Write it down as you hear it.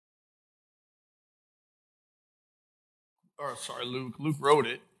Luke. Luke wrote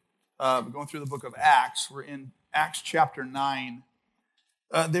it. We're going through the book of Acts. We're in Acts chapter 9.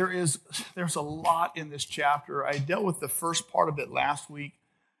 There's a lot in this chapter. I dealt with the first part of it last week.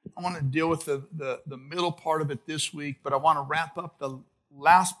 I want to deal with the middle part of it this week, but I want to wrap up the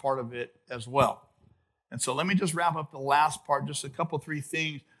last part of it as well. And so let me just wrap up the last part, just a couple, three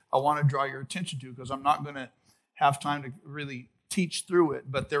things I want to draw your attention to, because I'm not going to have time to really teach through it,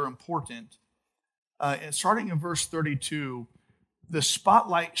 but they're important. And starting in verse 32, the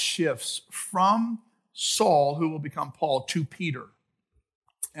spotlight shifts from Saul, who will become Paul, to Peter.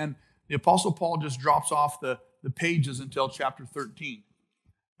 And the Apostle Paul just drops off the pages until chapter 13.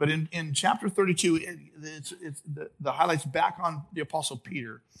 But in chapter 32, it's the highlights back on the Apostle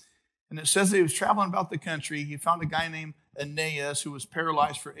Peter. And it says that he was traveling about the country. He found a guy named Aeneas who was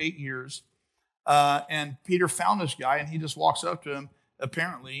paralyzed for 8 years. And Peter found this guy, and he just walks up to him,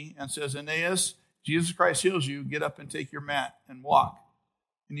 apparently, and says, Aeneas, Jesus Christ heals you. Get up and take your mat and walk.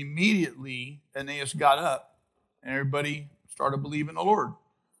 And immediately, Aeneas got up, and everybody started believing the Lord.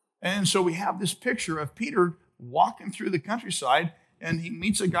 And so we have this picture of Peter walking through the countryside, and he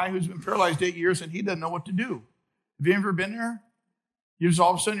meets a guy who's been paralyzed 8 years, and he doesn't know what to do. Have you ever been there? You just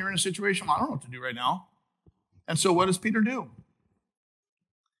all of a sudden you're in a situation, I don't know what to do right now. And so what does Peter do?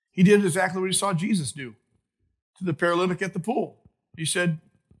 He did exactly what he saw Jesus do to the paralytic at the pool. He said,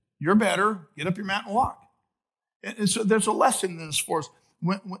 you're better, get up your mat and walk. And so there's a lesson in this for us.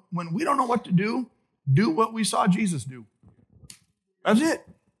 When we don't know what to do what we saw Jesus do. That's it.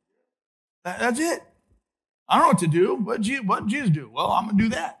 That's it. I don't know what to do. What did Jesus do? Well, I'm going to do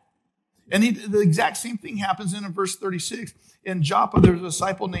that. And the exact same thing happens in verse 36. In Joppa, there's a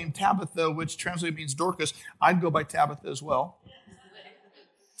disciple named Tabitha, which translated means Dorcas. I'd go by Tabitha as well.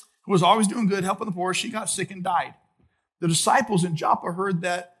 Who was always doing good, helping the poor. She got sick and died. The disciples in Joppa heard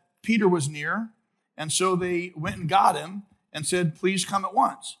that Peter was near, and so they went and got him and said, please come at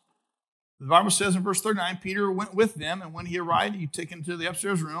once. The Bible says in verse 39, Peter went with them, and when he arrived, he took him to the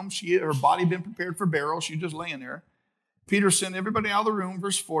upstairs room. Her body had been prepared for burial. She was just laying there. Peter sent everybody out of the room.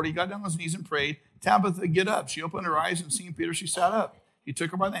 Verse 40, he got down on his knees and prayed, Tabitha, get up. She opened her eyes, and seeing Peter, she sat up. He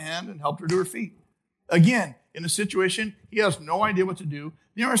took her by the hand and helped her to her feet. Again, in a situation, he has no idea what to do.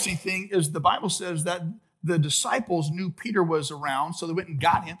 The interesting thing is the Bible says that the disciples knew Peter was around, so they went and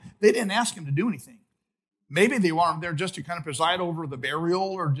got him. They didn't ask him to do anything. Maybe they wanted him there just to kind of preside over the burial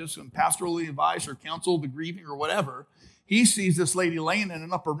or just some pastoral advice or counsel the grieving or whatever. He sees this lady laying in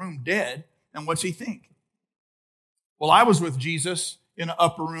an upper room dead, and what's he think? Well, I was with Jesus in an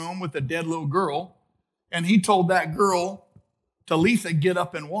upper room with a dead little girl, and he told that girl, Talitha, get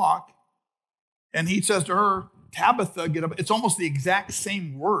up and walk. And he says to her, Tabitha, get up. It's almost the exact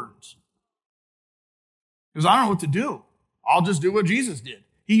same words. Because I don't know what to do. I'll just do what Jesus did.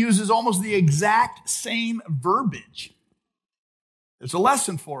 He uses almost the exact same verbiage. It's a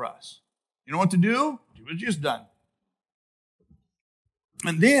lesson for us. You know what to do? Do what Jesus done.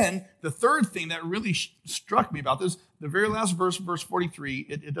 And then the third thing that really struck me about this, the very last verse, verse 43,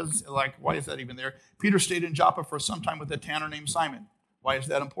 it doesn't, like, why is that even there? Peter stayed in Joppa for some time with a tanner named Simon. Why is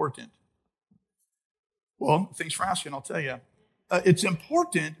that important? Well, thanks for asking, I'll tell you. It's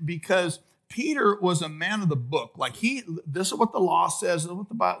important because Peter was a man of the book. Like this is what the law says, this is what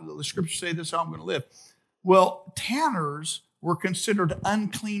the scriptures say, this is how I'm going to live. Well, tanners were considered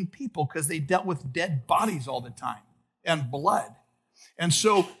unclean people because they dealt with dead bodies all the time and blood. And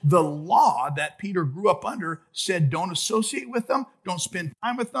so the law that Peter grew up under said don't associate with them, don't spend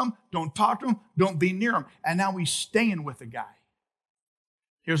time with them, don't talk to them, don't be near them. And now he's staying with the guy.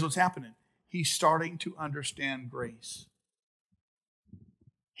 Here's what's happening. He's starting to understand grace.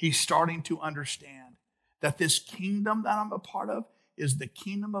 He's starting to understand that this kingdom that I'm a part of is the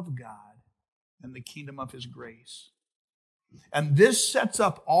kingdom of God and the kingdom of his grace. And this sets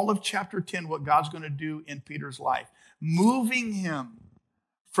up all of chapter 10, what God's going to do in Peter's life, moving him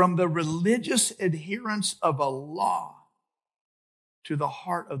from the religious adherence of a law to the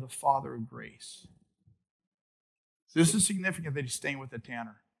heart of the Father of grace. So this is significant that he's staying with the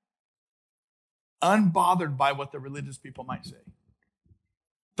tanner, unbothered by what the religious people might say.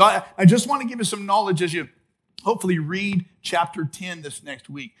 So I just want to give you some knowledge as you hopefully read chapter 10 this next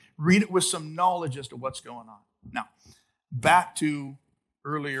week. Read it with some knowledge as to what's going on. Now, back to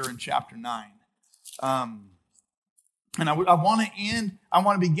earlier in chapter 9. And I want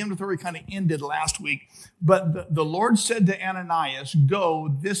to begin with where we kind of ended last week. But the Lord said to Ananias,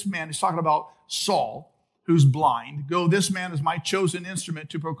 go, this man, he's talking about Saul, who's blind. Go, this man is my chosen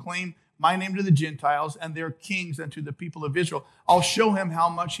instrument to proclaim my name to the Gentiles and their kings and to the people of Israel. I'll show him how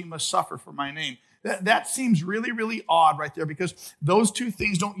much he must suffer for my name. That seems really, really odd right there because those two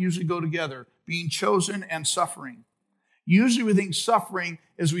things don't usually go together, being chosen and suffering. Usually we think suffering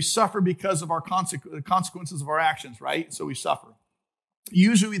is we suffer because of our consequences of our actions, right? So we suffer.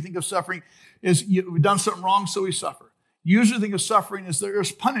 Usually we think of suffering as we've done something wrong, so we suffer. Usually think of suffering as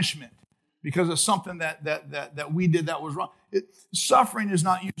there's punishment because of something that we did that was wrong. Suffering is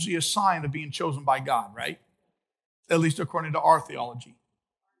not usually a sign of being chosen by God, right? At least according to our theology.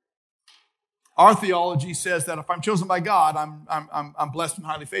 Our theology says that if I'm chosen by God, I'm blessed and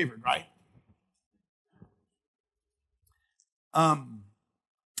highly favored, right?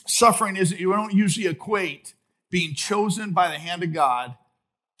 Suffering is, you don't usually equate being chosen by the hand of God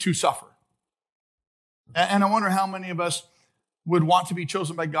to suffer. And I wonder how many of us would want to be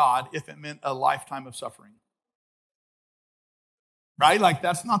chosen by God if it meant a lifetime of suffering. Right? Like,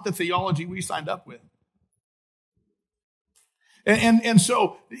 that's not the theology we signed up with. And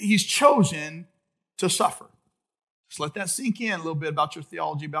so he's chosen to suffer. Just let that sink in a little bit about your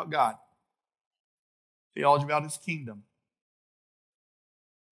theology about God. Theology about his kingdom.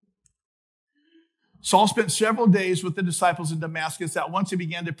 Saul spent several days with the disciples in Damascus. At once he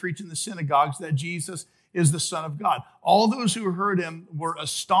began to preach in the synagogues that Jesus is the Son of God. All those who heard him were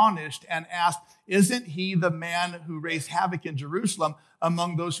astonished and asked, "Isn't he the man who raised havoc in Jerusalem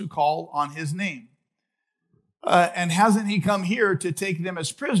among those who call on his name? And hasn't he come here to take them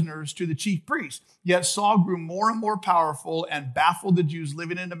as prisoners to the chief priests?" Yet Saul grew more and more powerful and baffled the Jews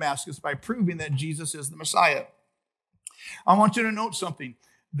living in Damascus by proving that Jesus is the Messiah. I want you to note something,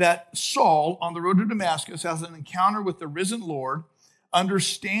 that Saul on the road to Damascus has an encounter with the risen Lord,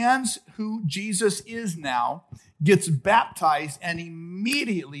 understands who Jesus is now, gets baptized, and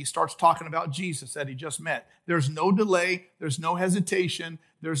immediately starts talking about Jesus that he just met. There's no delay, there's no hesitation,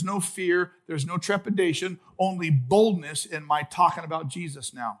 there's no fear, there's no trepidation, only boldness in my talking about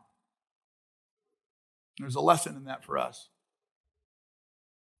Jesus now. There's a lesson in that for us.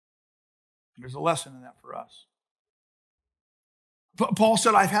 There's a lesson in that for us. Paul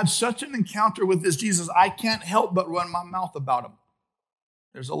said, "I've had such an encounter with this Jesus, I can't help but run my mouth about him."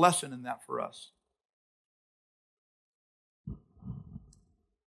 There's a lesson in that for us.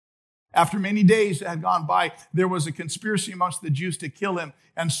 After many days that had gone by, there was a conspiracy amongst the Jews to kill him,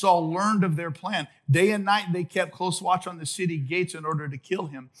 and Saul learned of their plan. Day and night they kept close watch on the city gates in order to kill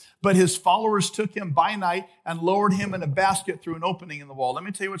him. But his followers took him by night and lowered him in a basket through an opening in the wall. Let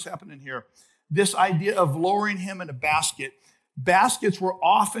me tell you what's happening here. This idea of lowering him in a basket. Baskets were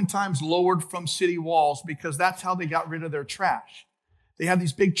oftentimes lowered from city walls because that's how they got rid of their trash. They had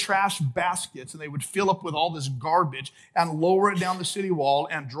these big trash baskets, and they would fill up with all this garbage and lower it down the city wall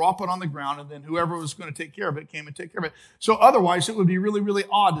and drop it on the ground, and then whoever was going to take care of it came and take care of it. So otherwise, it would be really, really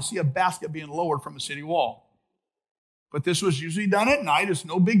odd to see a basket being lowered from a city wall. But this was usually done at night. It's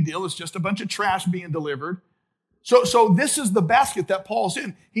no big deal. It's just a bunch of trash being delivered. So this is the basket that Paul's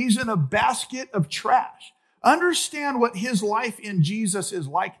in. He's in a basket of trash. Understand what his life in Jesus is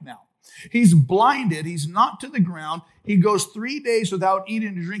like now. He's blinded. He's knocked to the ground. He goes 3 days without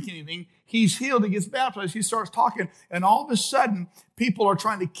eating or drinking anything. He's healed. He gets baptized. He starts talking. And all of a sudden, people are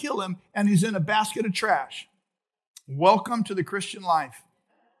trying to kill him, and he's in a basket of trash. Welcome to the Christian life.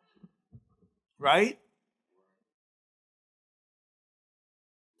 Right?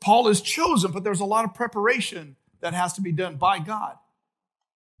 Paul is chosen, but there's a lot of preparation that has to be done by God.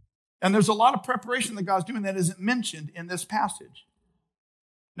 And there's a lot of preparation that God's doing that isn't mentioned in this passage.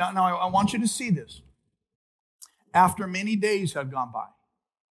 Now I want you to see this. After many days had gone by.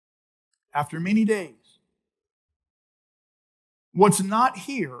 After many days. What's not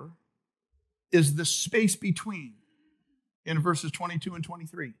here is the space between in verses 22 and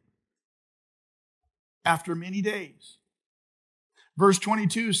 23. After many days. Verse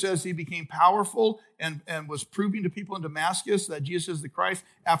 22 says he became powerful and was proving to people in Damascus that Jesus is the Christ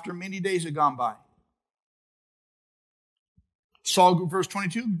after many days had gone by. Verse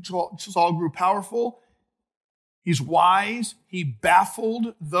 22, Saul grew powerful. He's wise. He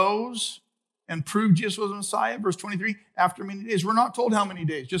baffled those and proved Jesus was the Messiah. Verse 23, after many days. We're not told how many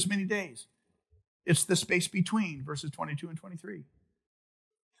days, just many days. It's the space between verses 22 and 23.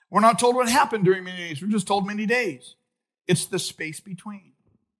 We're not told what happened during many days. We're just told many days. It's the space between.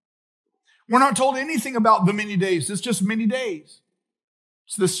 We're not told anything about the many days. It's just many days.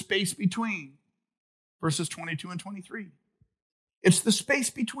 It's the space between verses 22 and 23. It's the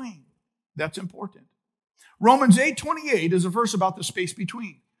space between. That's important. Romans 8:28 is a verse about the space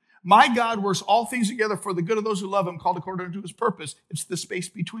between. My God works all things together for the good of those who love him, called according to his purpose. It's the space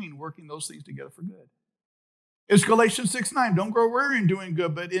between, working those things together for good. It's Galatians 6:9. Don't grow weary in doing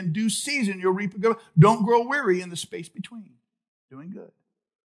good, but in due season you'll reap a good. Don't grow weary in the space between doing good.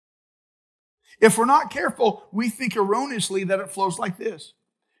 If we're not careful, we think erroneously that it flows like this.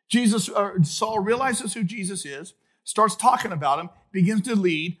 Saul realizes who Jesus is. starts talking about him, begins to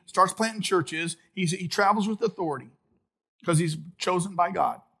lead, starts planting churches. He travels with authority because he's chosen by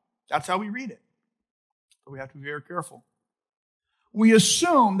God. That's how we read it. So we have to be very careful. We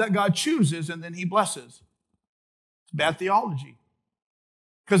assume that God chooses and then he blesses. It's bad theology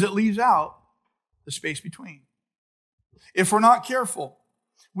because it leaves out the space between. If we're not careful,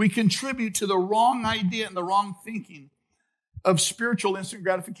 we contribute to the wrong idea and the wrong thinking of spiritual instant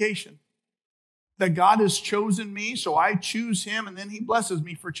gratification. That God has chosen me, so I choose him, and then he blesses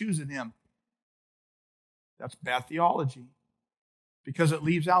me for choosing him. That's bad theology because it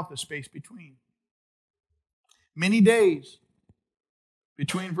leaves out the space between. Many days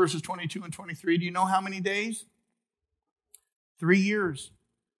between verses 22 and 23. Do you know how many days? 3 years.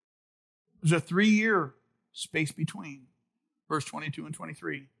 There's a 3-year space between verse 22 and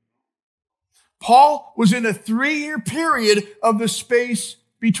 23. Paul was in a 3-year period of the space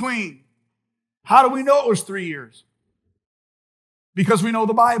between. How do we know it was 3 years? Because we know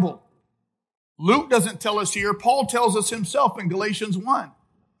the Bible. Luke doesn't tell us here. Paul tells us himself in Galatians 1.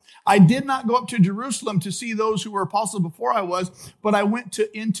 I did not go up to Jerusalem to see those who were apostles before I was, but I went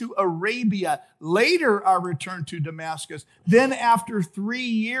into Arabia. Later I returned to Damascus. Then after 3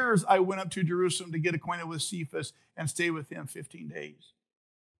 years I went up to Jerusalem to get acquainted with Cephas and stay with him 15 days.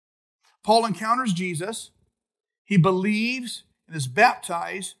 Paul encounters Jesus. He believes and is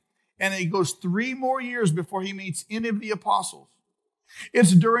baptized. And he goes 3 more years before he meets any of the apostles.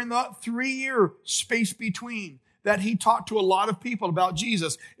 It's during that 3-year space between that he talked to a lot of people about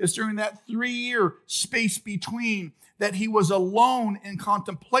Jesus. It's during that 3-year space between that he was alone in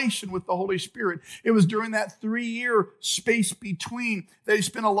contemplation with the Holy Spirit. It was during that 3-year space between that he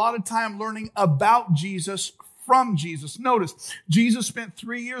spent a lot of time learning about Jesus from Jesus. Notice, Jesus spent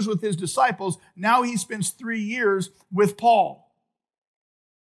 3 years with his disciples. Now he spends 3 years with Paul.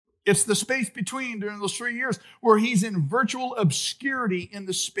 It's the space between during those 3 years where he's in virtual obscurity in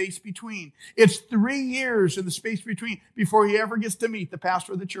the space between. It's 3 years in the space between before he ever gets to meet the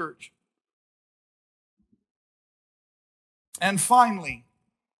pastor of the church. And finally,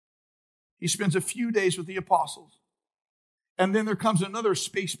 he spends a few days with the apostles. And then there comes another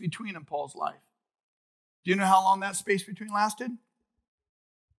space between in Paul's life. Do you know how long that space between lasted?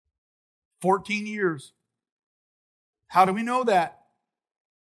 14 years. How do we know that?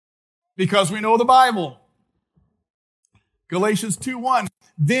 Because we know the Bible. Galatians 2:1.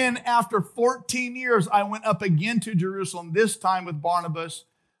 Then after 14 years, I went up again to Jerusalem, this time with Barnabas.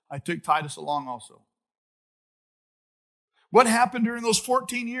 I took Titus along also. What happened during those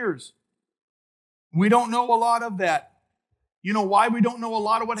 14 years? We don't know a lot of that. You know why we don't know a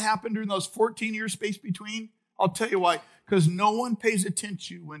lot of what happened during those 14-year space between? I'll tell you why. Because no one pays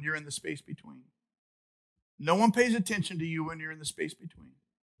attention to you when you're in the space between. No one pays attention to you when you're in the space between.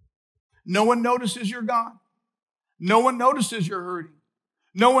 No one notices you're gone. No one notices you're hurting.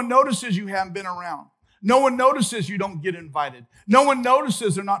 No one notices you haven't been around. No one notices you don't get invited. No one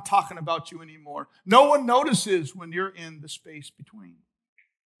notices they're not talking about you anymore. No one notices when you're in the space between.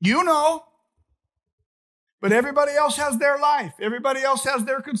 You know. But everybody else has their life. Everybody else has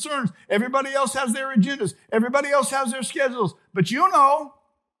their concerns. Everybody else has their agendas. Everybody else has their schedules. But you know,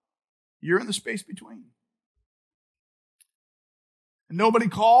 you're in the space between. And nobody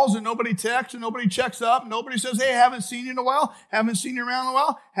calls and nobody texts and nobody checks up. Nobody says, hey, haven't seen you in a while. Haven't seen you around in a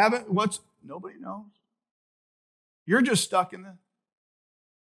while. Nobody knows. You're just stuck in the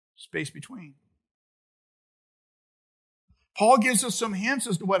space between. Paul gives us some hints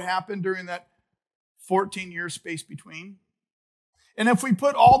as to what happened during that 14-year space between. And if we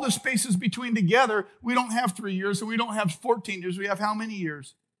put all the spaces between together, we don't have 3 years and we don't have 14 years. We have how many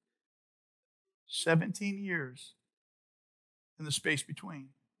years? 17 years. In the space between.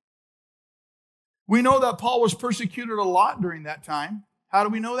 We know that Paul was persecuted a lot during that time. How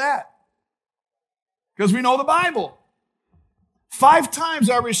do we know that? Because we know the Bible. 5 times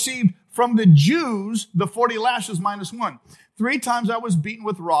I received from the Jews the 40 lashes minus 1. 3 times I was beaten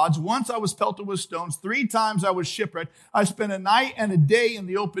with rods. Once I was pelted with stones. 3 times I was shipwrecked. I spent a night and a day in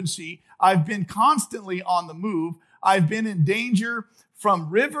the open sea. I've been constantly on the move. I've been in danger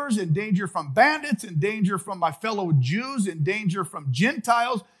from rivers, in danger from bandits, in danger from my fellow Jews, in danger from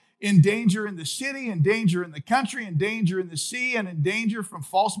Gentiles, in danger in the city, in danger in the country, in danger in the sea, and in danger from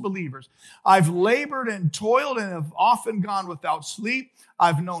false believers. I've labored and toiled and have often gone without sleep.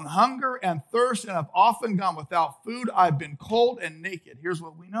 I've known hunger and thirst and have often gone without food. I've been cold and naked. Here's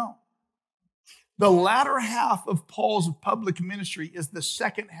what we know. The latter half of Paul's public ministry is the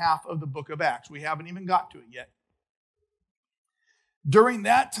second half of the book of Acts. We haven't even got to it yet. During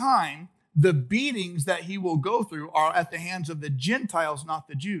that time, the beatings that he will go through are at the hands of the Gentiles, not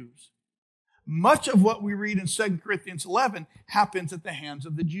the Jews. much of what we read in 2 Corinthians 11 happens at the hands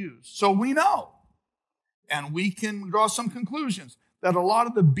of the Jews. So we know, and we can draw some conclusions, that a lot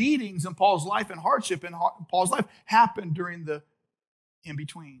of the beatings in Paul's life and hardship in Paul's life happened during the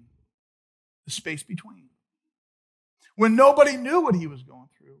in-between, the space between. When nobody knew what he was going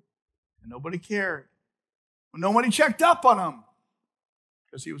through, and nobody cared. When nobody checked up on him,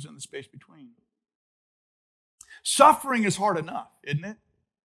 because he was in the space between. Suffering is hard enough, isn't it?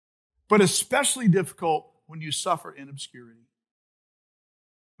 But especially difficult when you suffer in obscurity.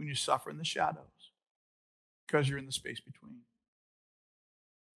 When you suffer in the shadows. Because you're in the space between.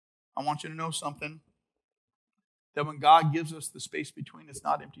 I want you to know something. That when God gives us the space between, it's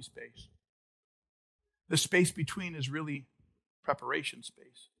not empty space. The space between is really preparation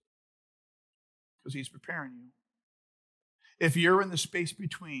space. Because he's preparing you. If you're in the space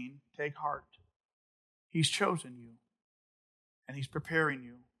between, take heart. He's chosen you. And he's preparing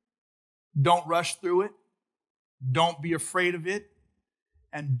you. Don't rush through it. Don't be afraid of it.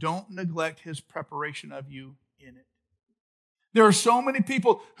 And don't neglect his preparation of you in it. There are so many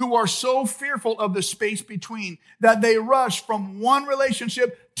people who are so fearful of the space between that they rush from one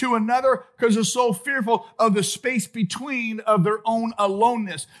relationship to another because they're so fearful of the space between of their own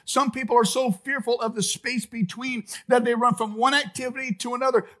aloneness. Some people are so fearful of the space between that they run from one activity to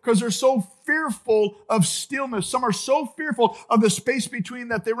another because they're so fearful of stillness. Some are so fearful of the space between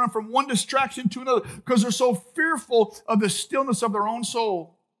that they run from one distraction to another because they're so fearful of the stillness of their own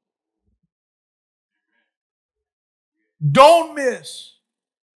soul. Don't miss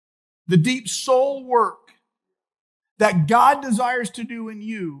the deep soul work that God desires to do in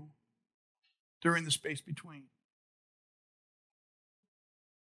you during the space between.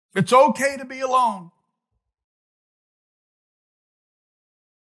 It's okay to be alone.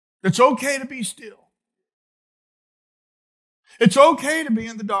 It's okay to be still. It's okay to be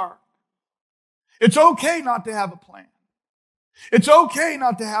in the dark. It's okay not to have a plan. It's okay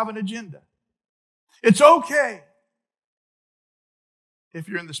not to have an agenda. It's okay if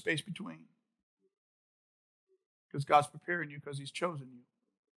you're in the space between. Because God's preparing you because he's chosen you.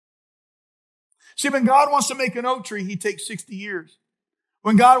 See, when God wants to make an oak tree, he takes 60 years.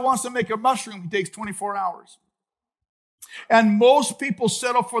 When God wants to make a mushroom, he takes 24 hours. And most people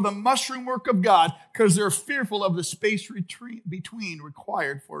settle for the mushroom work of God because they're fearful of the space between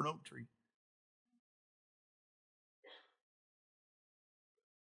required for an oak tree.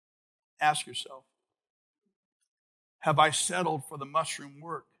 Ask yourself, have I settled for the mushroom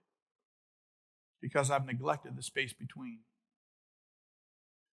work because I've neglected the space between?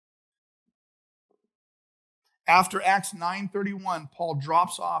 After Acts 9:31, Paul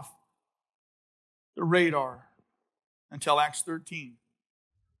drops off the radar until Acts 13,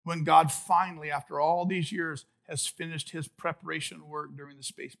 when God finally, after all these years, has finished his preparation work during the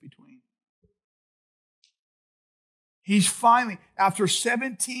space between. He's finally, after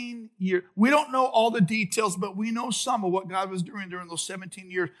 17 years, we don't know all the details, but we know some of what God was doing during those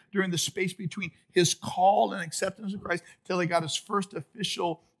 17 years, during the space between his call and acceptance of Christ, till he got his first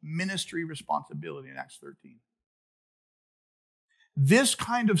official ministry responsibility in Acts 13. This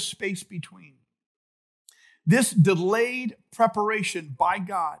kind of space between, this delayed preparation by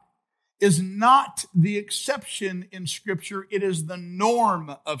God, is not the exception in Scripture, it is the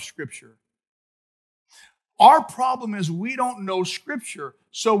norm of Scripture. Our problem is we don't know Scripture.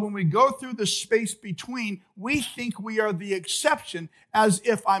 So when we go through the space between, we think we are the exception, as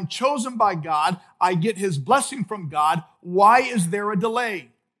if I'm chosen by God, I get his blessing from God. Why is there a delay?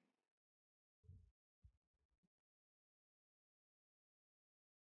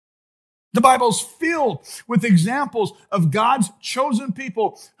 The Bible's filled with examples of God's chosen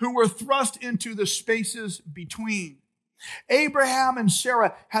people who were thrust into the spaces between. Abraham and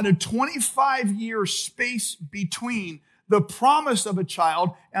Sarah had a 25-year space between the promise of a child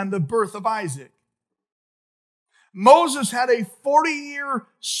and the birth of Isaac. Moses had a 40-year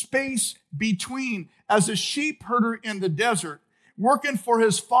space between as a sheep herder in the desert, working for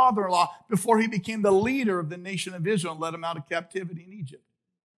his father-in-law before he became the leader of the nation of Israel and led him out of captivity in Egypt.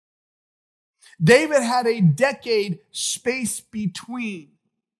 David had a decade space between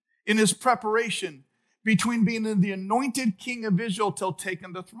in his preparation between being the anointed king of Israel till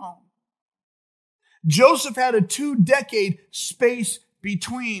taking the throne. Joseph had a 2-decade space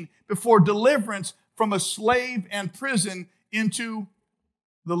between before deliverance from a slave and prison into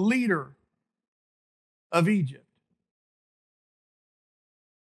the leader of Egypt.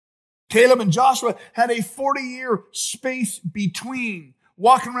 Caleb and Joshua had a 40-year space between,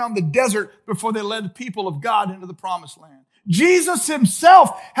 walking around the desert before they led the people of God into the promised land. Jesus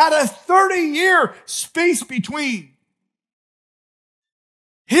himself had a 30-year space between.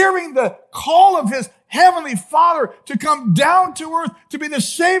 hearing the call of his heavenly Father to come down to earth to be the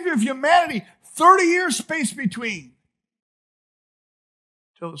Savior of humanity. 30 years space between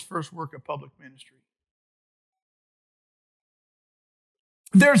till his first work of public ministry.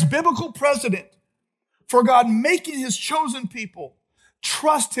 There's biblical precedent for God making his chosen people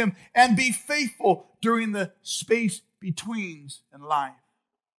trust him and be faithful during the space betweens in life.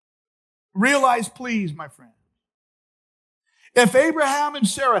 Realize, please, my friend, if Abraham and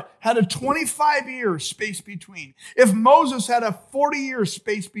Sarah had a 25-year space between, if Moses had a 40-year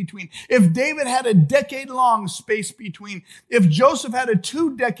space between, if David had a decade-long space between, if Joseph had a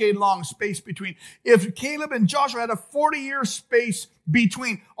 2-decade-long space between, if Caleb and Joshua had a 40-year space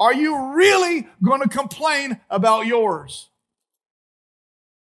between, are you really going to complain about yours?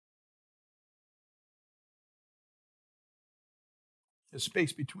 The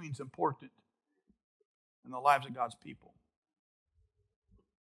space between is important in the lives of God's people.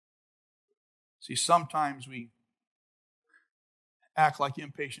 See, sometimes we act like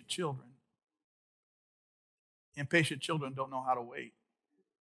impatient children. Impatient children don't know how to wait.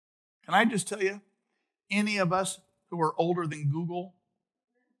 Can I just tell you, any of us who are older than Google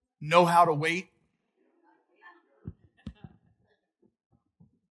know how to wait?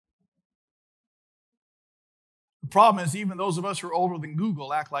 The problem is even those of us who are older than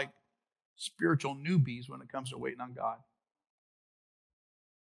Google act like spiritual newbies when it comes to waiting on God.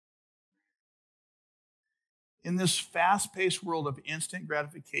 In this fast-paced world of instant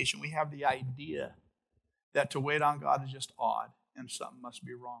gratification, we have the idea that to wait on God is just odd and something must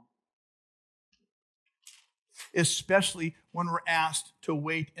be wrong. Especially when we're asked to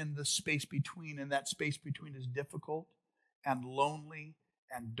wait in the space between, and that space between is difficult and lonely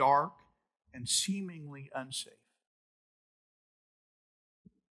and dark and seemingly unsafe.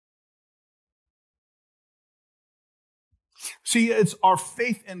 See, it's our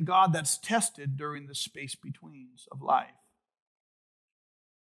faith in God that's tested during the space betweens of life.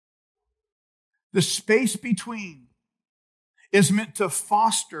 The space between is meant to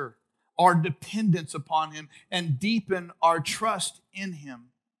foster our dependence upon him and deepen our trust in him.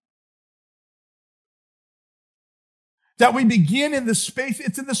 That we begin in the space,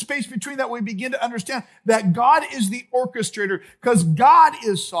 it's in the space between that we begin to understand that God is the orchestrator because God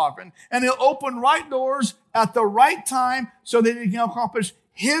is sovereign and he'll open right doors at the right time so that he can accomplish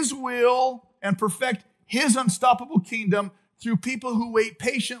his will and perfect his unstoppable kingdom through people who wait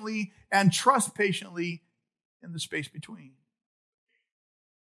patiently and trust patiently in the space between.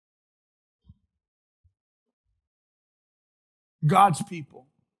 God's people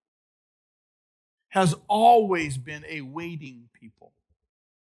has always been a waiting people.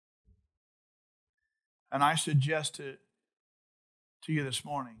 And I suggest to you this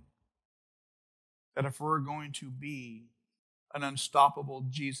morning that if we're going to be an unstoppable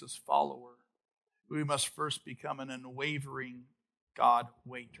Jesus follower, we must first become an unwavering God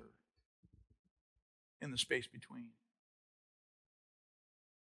waiter in the space between.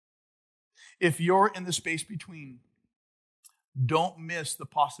 If you're in the space between, don't miss the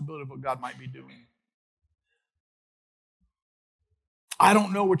possibility of what God might be doing. I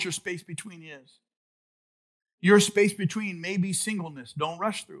don't know what your space between is. Your space between may be singleness. Don't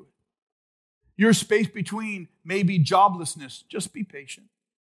rush through it. Your space between may be joblessness. Just be patient.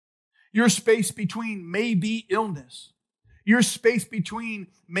 Your space between may be illness. Your space between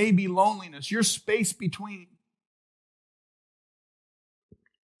may be loneliness. Your space between.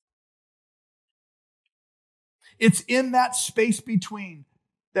 It's in that space between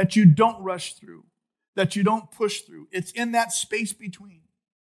that you don't rush through, that you don't push through. It's in that space between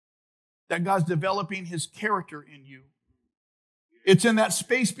that God's developing his character in you. It's in that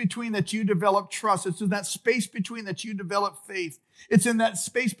space between that you develop trust. It's in that space between that you develop faith. It's in that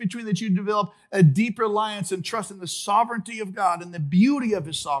space between that you develop a deep reliance and trust in the sovereignty of God and the beauty of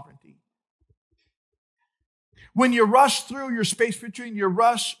his sovereignty. When you rush through your space between, you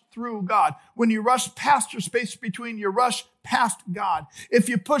rush through God. When you rush past your space between, you rush past God. If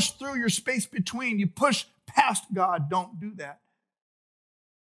you push through your space between, you push past God. Don't do that.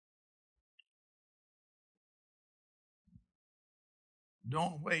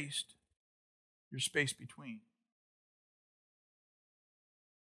 Don't waste your space between.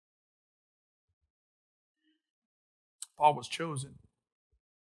 Paul was chosen,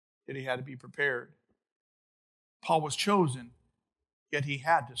 yet he had to be prepared. Paul was chosen, yet he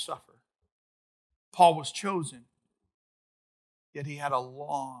had to suffer. Paul was chosen, yet he had a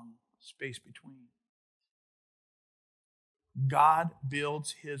long space between. God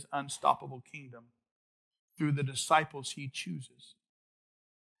builds his unstoppable kingdom through the disciples he chooses.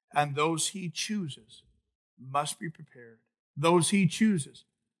 And those he chooses must be prepared. Those he chooses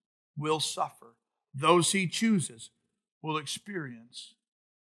will suffer. Those he chooses will experience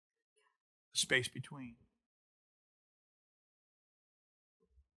the space between.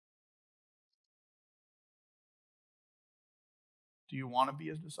 Do you want to be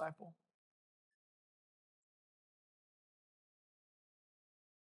his disciple?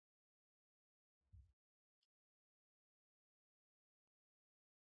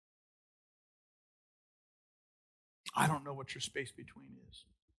 I don't know what your space between is.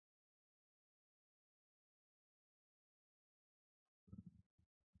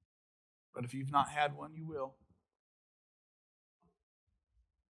 But if you've not had one, you will.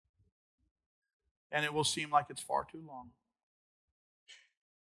 And it will seem like it's far too long.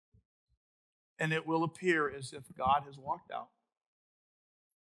 And it will appear as if God has walked out.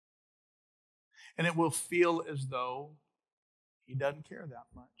 And it will feel as though he doesn't care that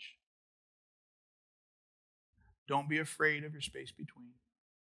much. Don't be afraid of your space between.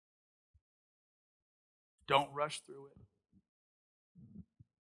 Don't rush through it.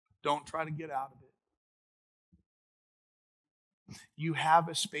 Don't try to get out of it. You have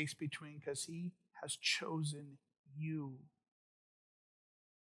a space between because he has chosen you.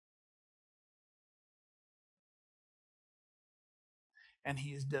 And he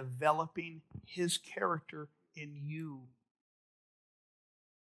is developing his character in you.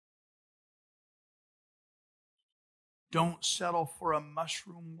 Don't settle for a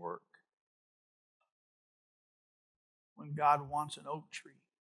mushroom work when God wants an oak tree.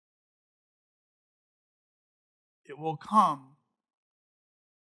 It will come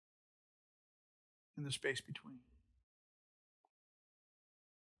in the space between.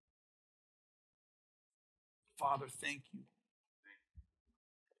 Father, thank you.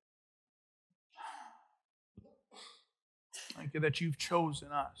 Thank you that you've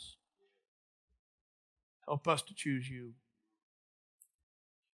chosen us. Help us to choose you.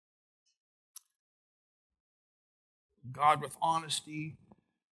 God, with honesty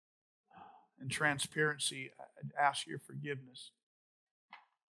and transparency, I ask your forgiveness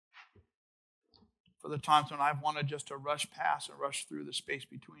for the times when I've wanted just to rush past and rush through the space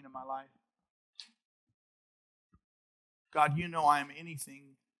between in my life. God, you know I am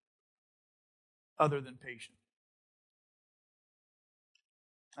anything other than patient.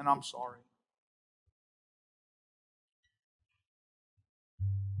 And I'm sorry.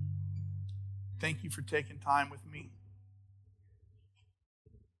 Thank you for taking time with me.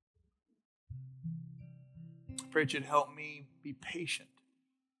 I pray that you'd help me be patient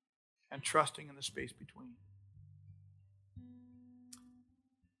and trusting in the space between.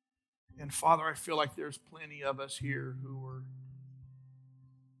 And Father, I feel like there's plenty of us here who are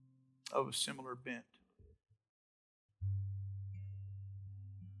of a similar bent.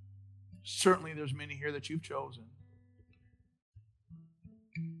 Certainly there's many here that you've chosen.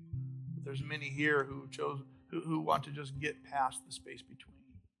 But there's many here who want to just get past the space between.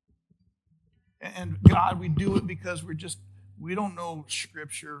 And God, we do it because we don't know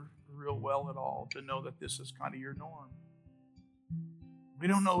Scripture real well at all to know that this is kind of your norm. We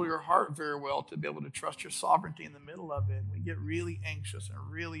don't know your heart very well to be able to trust your sovereignty in the middle of it. We get really anxious and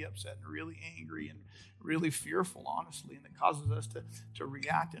really upset and really angry and really fearful, honestly, and it causes us to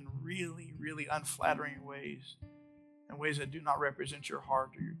react in really, really unflattering ways, in ways that do not represent your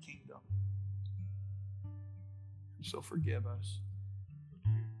heart or your kingdom. So forgive us.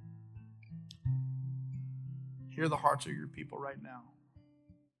 Hear the hearts of your people right now.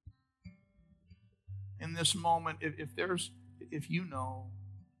 In this moment, if you know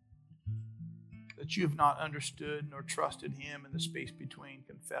that you have not understood nor trusted him in the space between,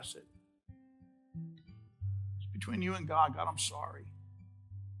 confess it. It's between you and God. God, I'm sorry.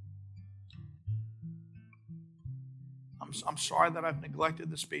 I'm sorry that I've neglected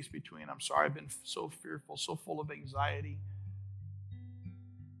the space between. I'm sorry I've been so fearful, so full of anxiety,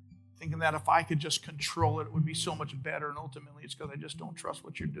 thinking that if I could just control it, it would be so much better. And ultimately, it's because I just don't trust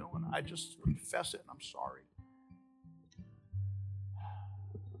what you're doing. I just confess it, and I'm sorry.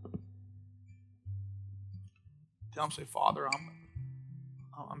 Tell him, say, Father,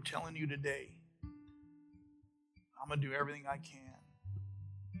 I'm telling you today, I'm going to do everything I can.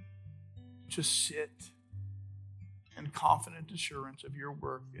 Just sit in confident assurance of your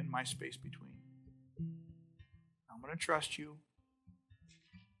work in my space between. I'm going to trust you.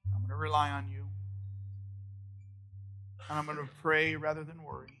 I'm going to rely on you. And I'm going to pray rather than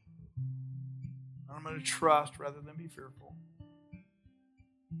worry. And I'm going to trust rather than be fearful.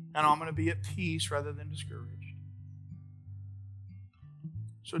 And I'm going to be at peace rather than discouraged.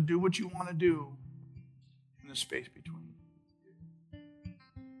 So do what you want to do in the space between.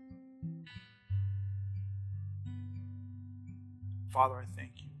 Father, I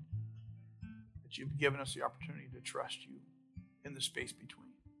thank you. that you've given us the opportunity to trust you in the space between.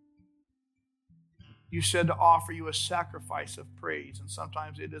 You said to offer you a sacrifice of praise, and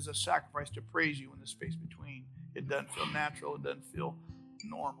sometimes it is a sacrifice to praise you in the space between. It doesn't feel natural. It doesn't feel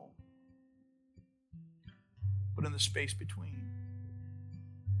normal. But in the space between,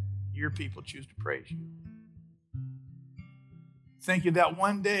 your people choose to praise you. Thank you that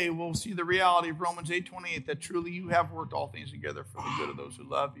one day we'll see the reality of Romans 8:28, that truly you have worked all things together for the good of those who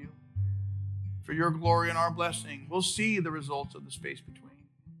love you, for your glory and our blessing. We'll see the results of the space between.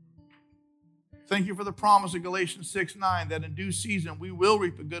 Thank you for the promise of Galatians 6:9, that in due season we will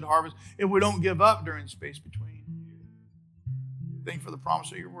reap a good harvest if we don't give up during the space between. Thank you for the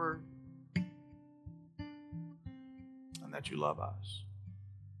promise of your word, and that you love us.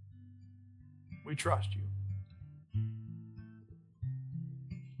 We trust you.